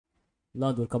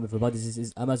Land, welcome everybody. This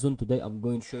is Amazon. Today I'm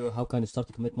going to show you how can you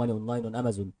start to make money online on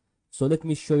Amazon. So let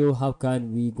me show you how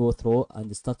can we go through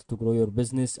and start to grow your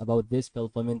business about this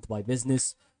fulfillment by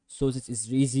business. So this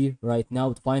is easy right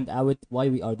now to find out why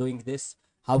we are doing this.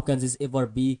 How can this ever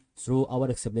be through our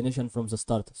explanation from the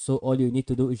start? So all you need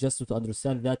to do is just to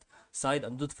understand that side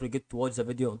and don't forget to watch the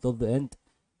video until the end.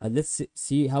 And let's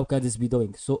see how can this be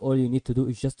doing. So all you need to do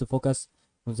is just to focus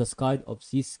on the side of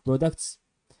these products,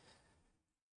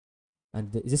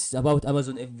 and this is about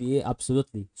Amazon FBA.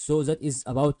 Absolutely. So that is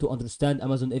about to understand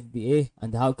Amazon FBA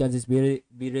and how can this be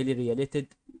really related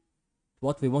to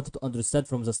what we wanted to understand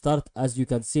from the start. As you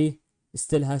can see, it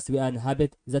still has to be an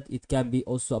habit that it can be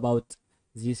also about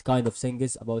these kind of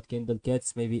things, about Kindle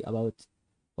Kits, maybe about,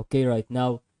 okay, right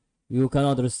now you can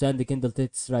understand the Kindle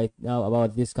Kits right now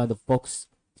about this kind of box.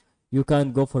 You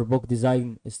can go for book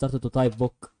design, start to type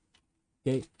book.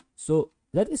 Okay, so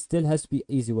that is still has to be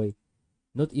easy way,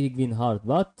 not even hard,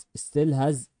 but still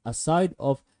has a side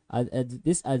of a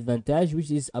disadvantage, which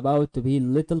is about to be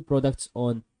little products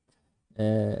on,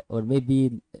 or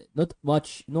maybe not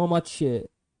much, no much,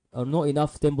 or no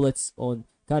enough templates on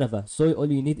Canva. So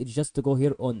all you need is just to go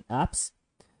here on apps,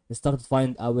 start to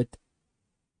find out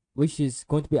which is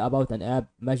going to be about an app,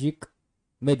 Magic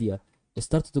Media.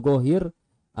 Start to go here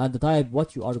and type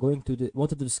what you are going to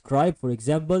wanted to describe. For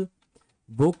example,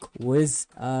 book with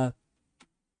a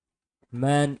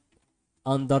man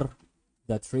under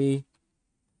the tree,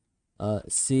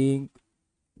 seeing,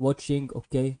 watching,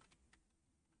 okay,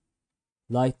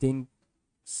 lighting,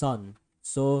 sun.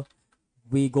 So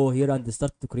we go here and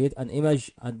start to create an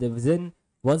image, and then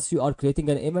once you are creating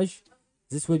an image,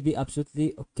 this will be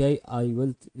absolutely okay. I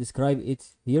will describe it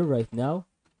here right now.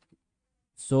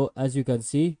 So as you can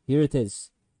see, here it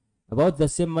is about the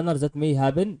same manner that may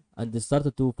happen, and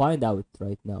start to find out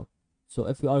right now. So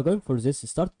if you are going for this,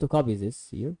 start to copy this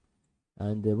here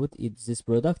and put it this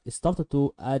product, start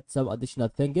to add some additional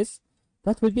things.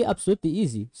 That will be absolutely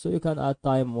easy. So you can add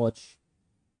time watch,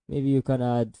 maybe you can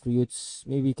add fruits,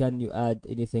 maybe can you add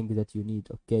anything that you need,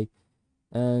 okay.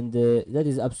 And that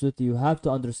is absolutely, you have to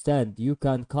understand, you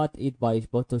can cut it by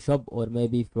Photoshop or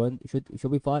maybe front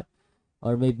Shopify,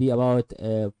 or maybe about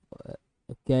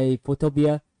okay,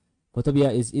 Photopea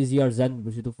is easier than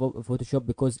Photoshop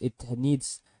because it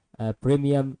needs a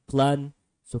premium plan.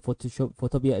 So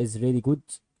Photopea is really good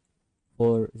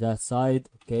for that side,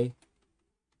 okay,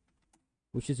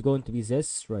 which is going to be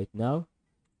this right now.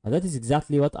 And that is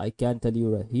exactly what I can tell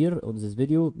you right here on this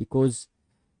video, because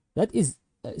that is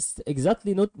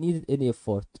exactly not needed any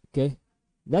effort, okay.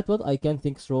 That's what I can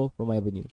think through from my opinion.